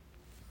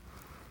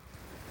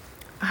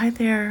Hi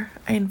there.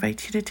 I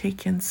invite you to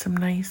take in some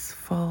nice,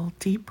 full,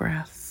 deep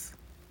breaths.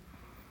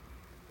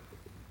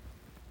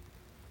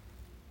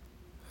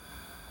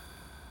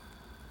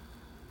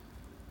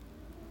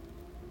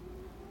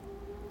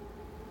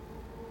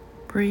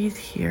 Breathe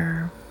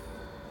here.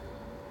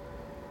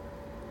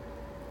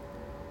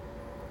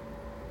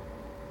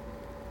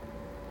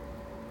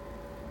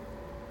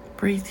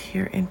 Breathe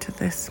here into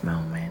this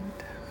moment.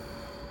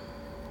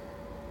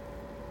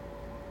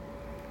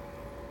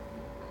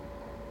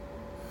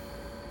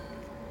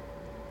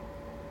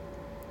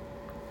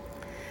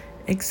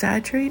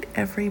 Exaggerate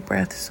every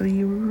breath so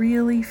you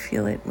really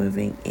feel it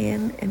moving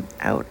in and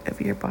out of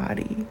your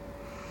body.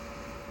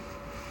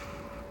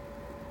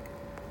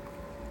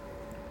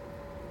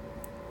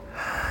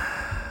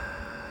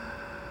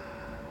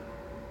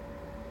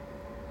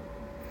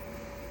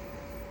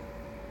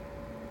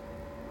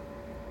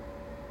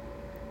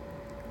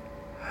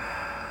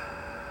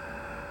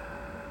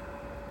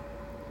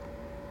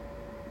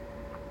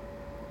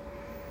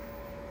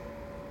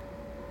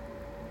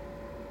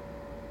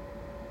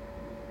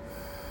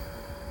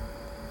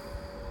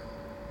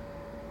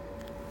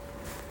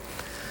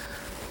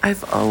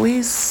 I've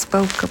always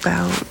spoke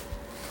about,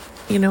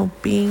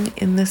 being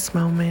in this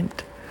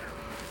moment,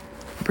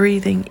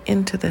 breathing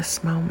into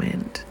this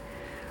moment.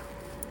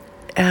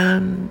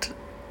 And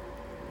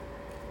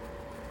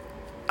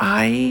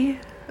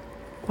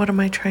what am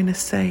I trying to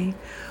say?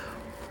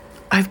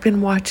 I've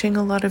been watching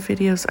a lot of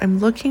videos. I'm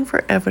looking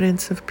for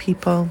evidence of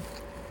people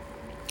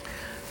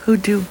who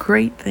do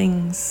great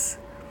things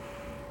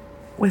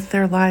with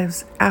their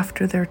lives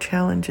after their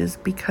challenges,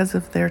 because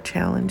of their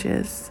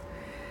challenges,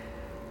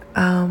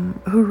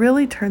 who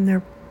really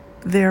turn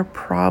their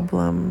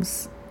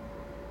problems,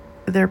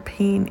 their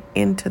pain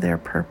into their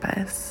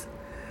purpose.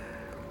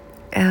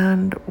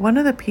 And one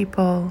of the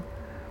people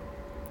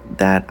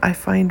that I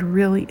find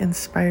really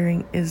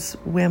inspiring is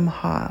Wim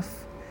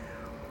Hof.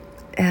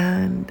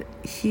 And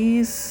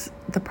he's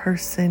the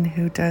person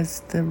who does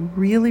the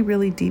really,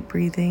 really deep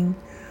breathing.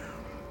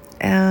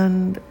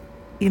 And,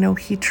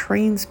 he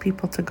trains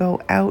people to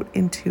go out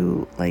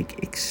into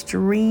like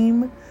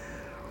extreme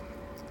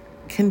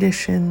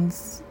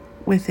conditions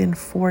within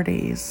 4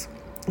 days,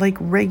 like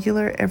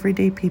regular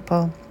everyday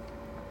people.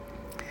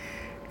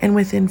 And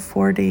within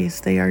 4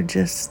 days, they are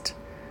just,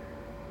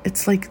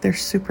 it's like they're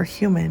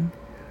superhuman.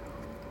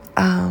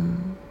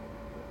 And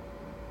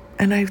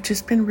I've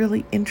just been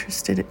really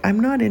interested. I'm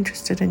not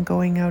interested in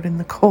going out in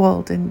the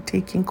cold and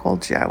taking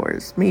cold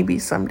showers. Maybe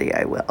someday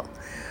I will.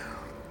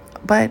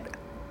 But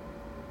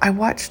I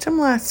watched him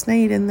last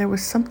night, and there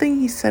was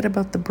something he said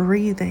about the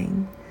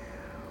breathing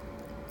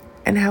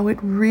and how it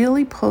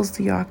really pulls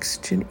the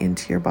oxygen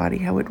into your body,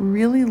 how it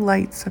really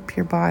lights up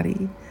your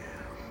body.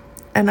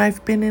 And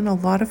I've been in a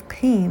lot of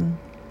pain.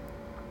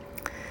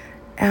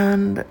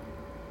 And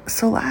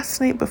so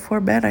last night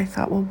before bed, I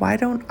thought, well, why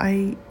don't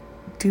I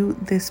do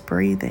this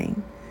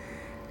breathing?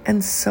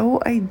 And so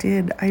I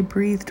did. I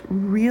breathed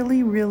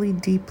really, really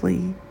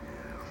deeply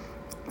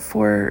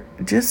for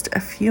just a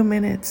few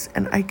minutes,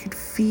 and I could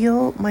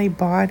feel my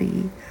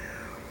body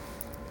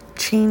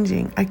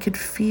changing. I could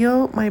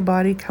feel my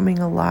body coming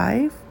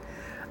alive.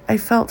 I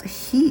felt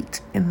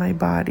heat in my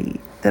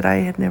body that I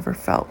had never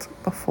felt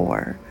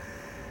before.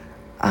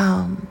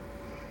 And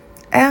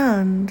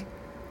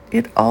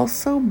it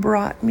also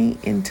brought me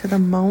into the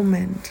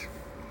moment.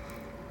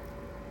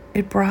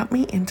 It brought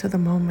me into the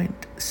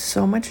moment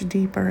so much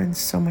deeper and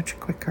so much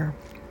quicker.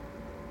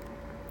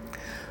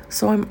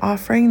 So I'm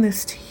offering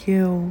this to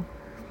you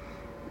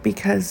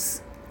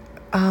because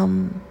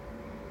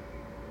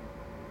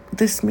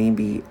this may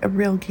be a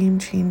real game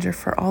changer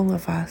for all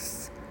of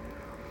us.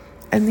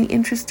 And the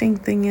interesting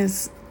thing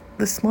is,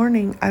 this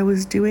morning I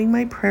was doing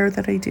my prayer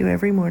that I do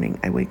every morning.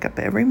 I wake up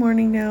every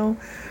morning now.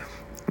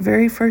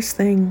 Very first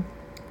thing,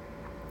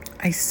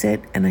 I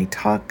sit and I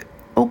talk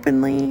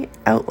openly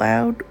out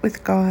loud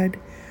with God.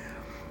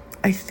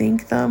 I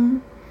thank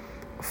them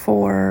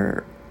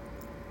for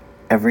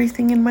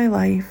everything in my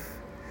life.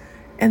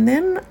 And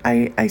then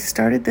I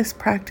started this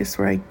practice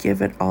where I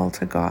give it all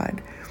to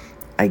God.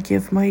 I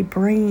give my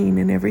brain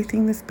and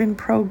everything that's been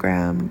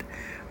programmed.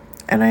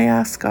 And I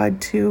ask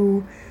God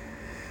to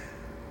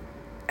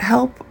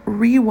help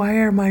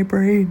rewire my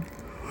brain.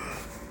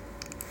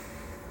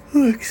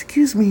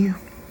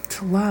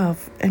 To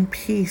love and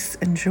peace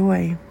and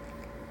joy.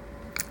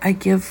 I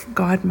give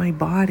God my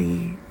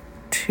body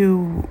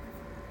to,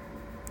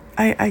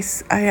 I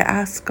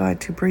ask God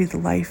to breathe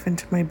life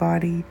into my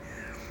body,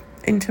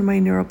 into my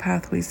neural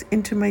pathways,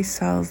 into my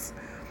cells,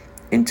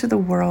 into the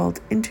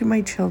world, into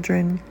my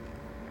children,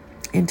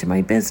 into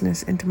my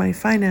business, into my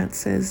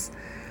finances.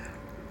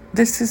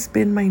 This has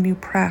been my new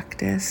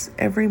practice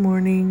every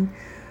morning,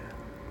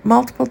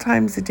 multiple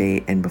times a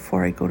day, and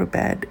before I go to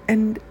bed.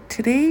 And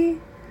today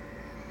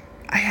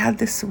I had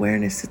this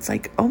awareness. It's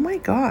like, oh my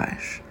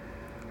gosh,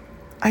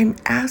 I'm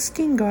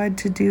asking God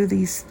to do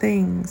these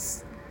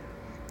things,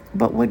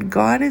 but what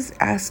God is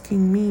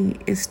asking me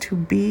is to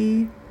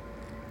be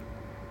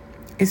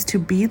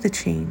the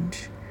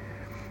change,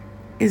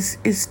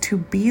 is to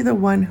be the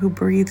one who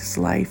breathes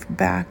life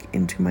back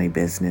into my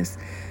business,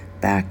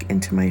 back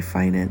into my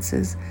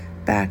finances,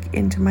 back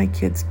into my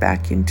kids,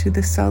 back into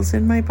the cells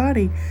in my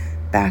body,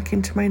 back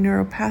into my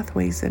neural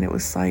pathways. And it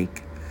was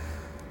like,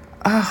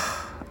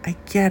 I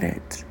get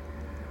it.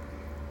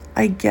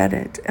 I get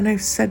it. And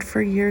I've said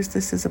for years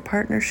this is a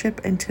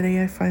partnership, and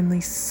today I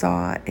finally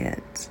saw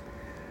it.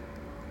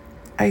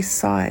 I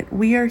saw it.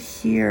 We are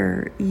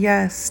here,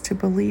 yes, to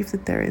believe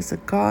that there is a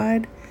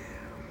God,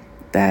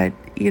 that,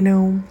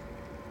 the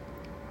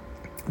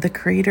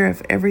creator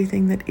of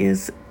everything that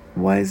is,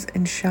 was,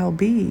 and shall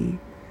be.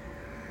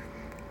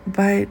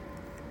 But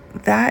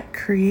that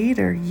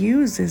creator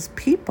uses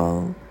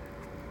people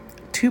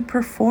to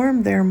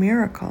perform their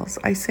miracles.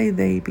 I say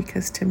they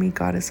because to me,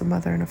 God is a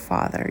mother and a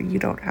father. You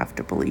don't have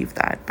to believe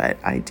that, but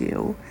I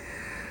do.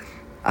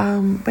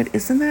 But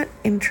isn't that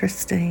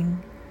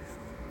interesting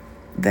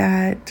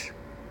that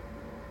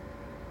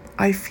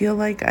I feel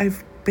like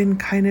I've been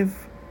kind of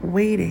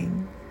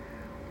waiting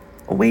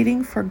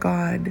for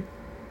God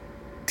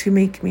to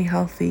make me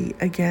healthy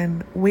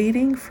again,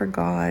 waiting for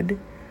God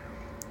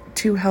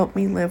to help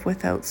me live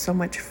without so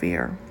much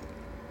fear,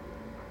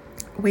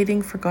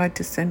 waiting for God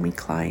to send me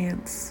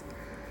clients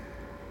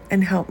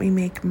and help me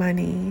make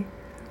money.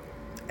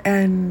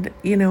 And,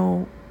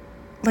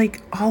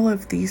 like all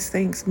of these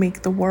things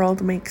make the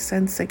world make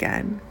sense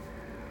again.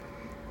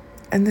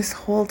 And this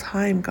whole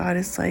time, God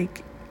is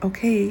like,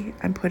 okay,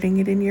 I'm putting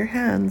it in your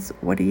hands.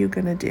 What are you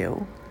going to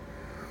do?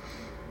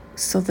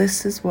 So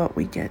this is what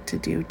we get to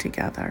do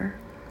together,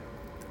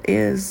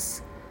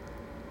 is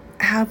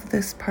have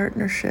this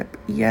partnership.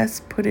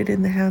 Yes, put it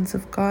in the hands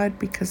of God,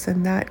 because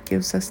then that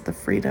gives us the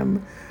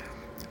freedom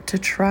to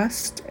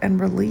trust and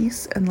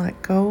release and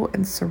let go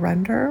and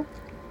surrender.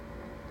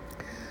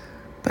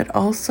 But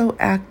also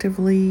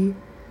actively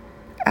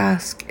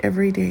ask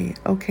every day,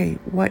 okay,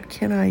 what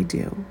can I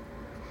do?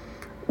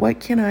 What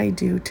can I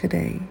do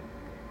today?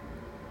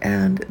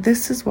 And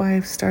this is why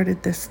I've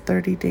started this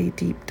 30-day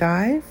deep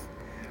dive,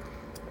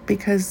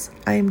 because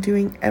I am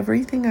doing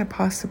everything I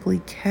possibly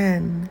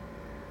can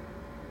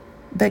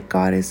that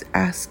God is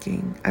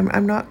asking.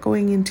 I'm not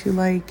going into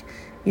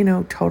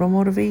total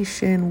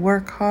motivation,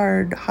 work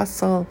hard,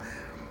 hustle.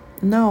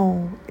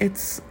 No,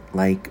 it's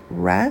like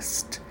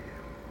rest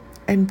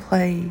and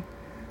play,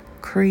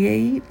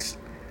 create,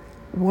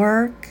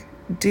 work,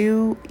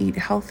 do, eat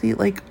healthy,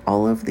 like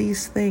all of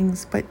these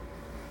things, but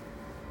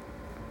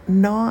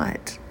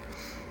not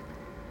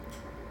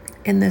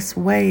in this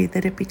way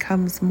that it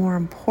becomes more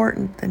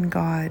important than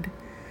God.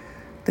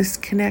 This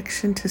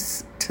connection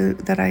to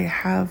that I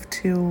have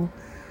to,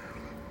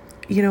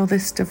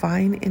 this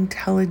divine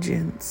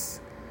intelligence,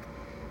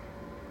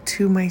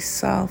 to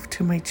myself,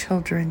 to my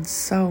children.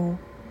 So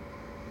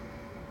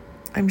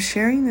I'm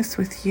sharing this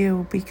with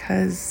you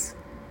because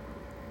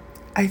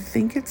I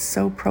think it's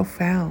so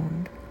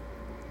profound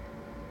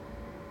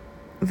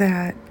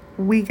that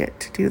we get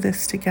to do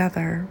this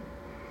together.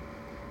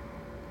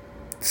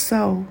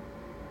 So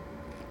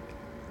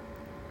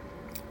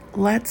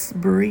let's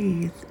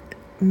breathe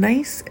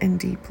nice and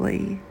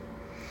deeply.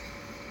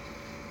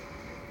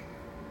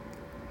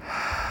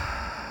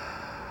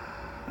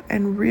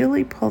 And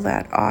really pull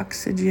that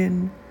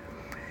oxygen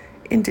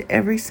into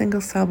every single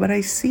cell. But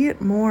I see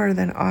it more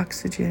than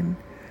oxygen.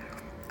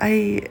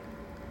 When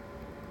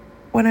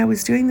I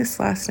was doing this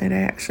last night,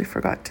 I actually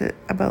forgot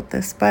about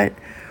this, but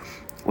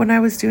when I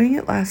was doing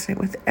it last night,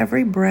 with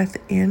every breath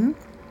in,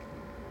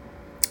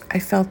 I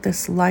felt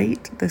this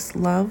light, this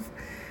love,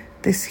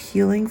 this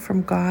healing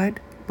from God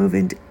move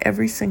into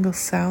every single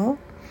cell.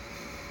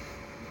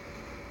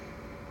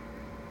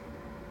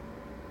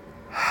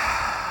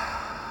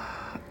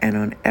 And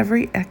on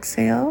every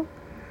exhale,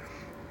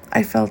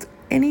 I felt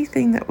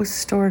anything that was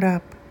stored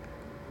up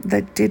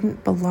that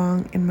didn't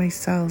belong in my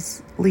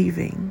cells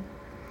leaving.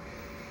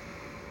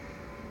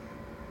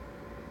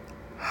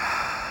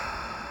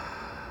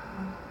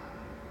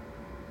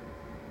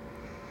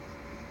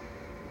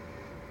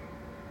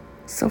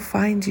 So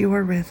find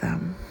your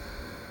rhythm.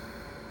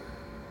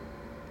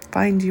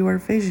 Find your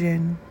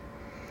vision.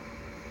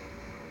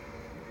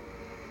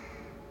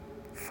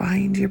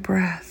 Find your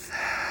breath.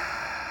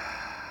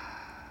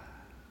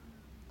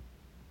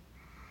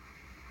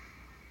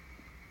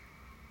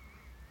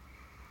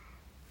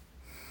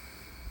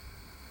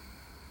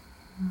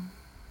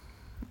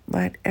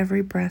 Let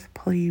every breath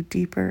pull you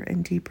deeper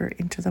and deeper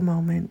into the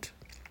moment.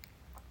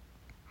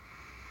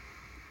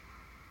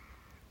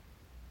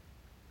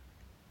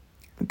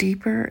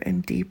 Deeper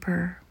and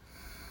deeper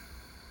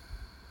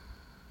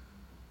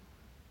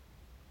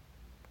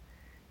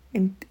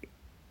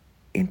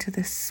into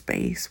this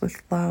space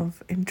with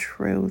love and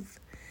truth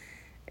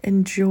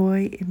and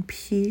joy and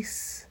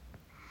peace.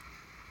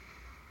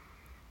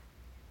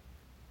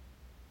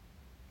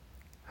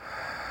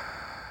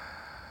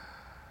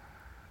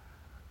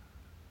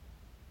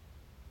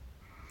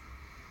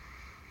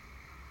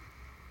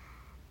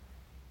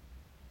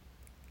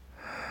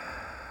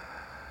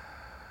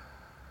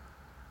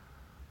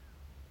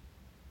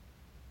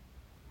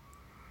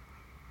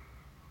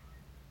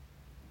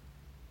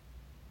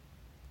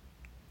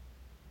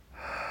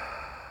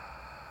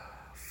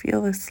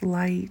 feel this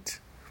light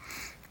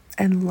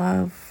and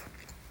love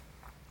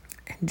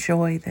and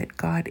joy that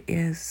God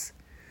is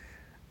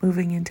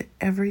moving into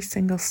every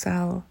single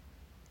cell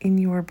in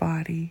your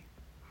body,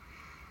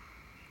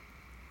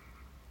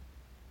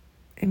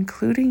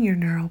 including your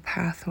neural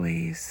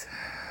pathways.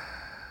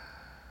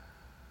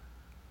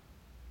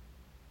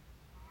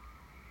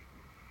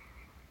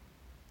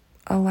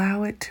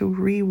 Allow it to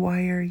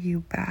rewire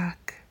you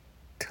back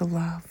to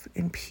love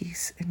and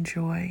peace and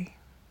joy.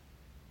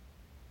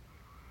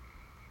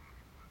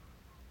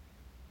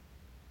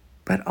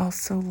 But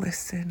also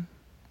listen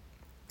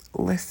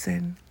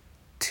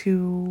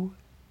to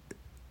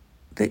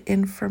the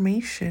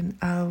information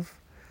of,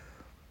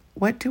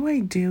 what do I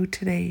do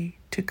today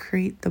to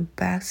create the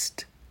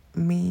best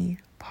me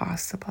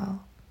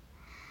possible?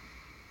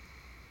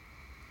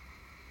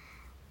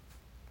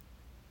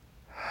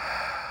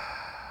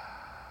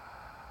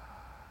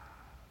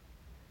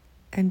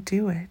 And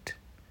do it.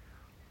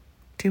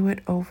 Do it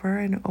over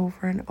and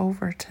over and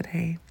over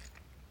today.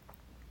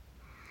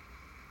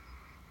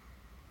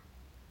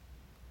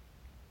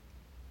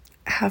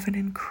 Have an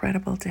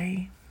incredible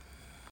day.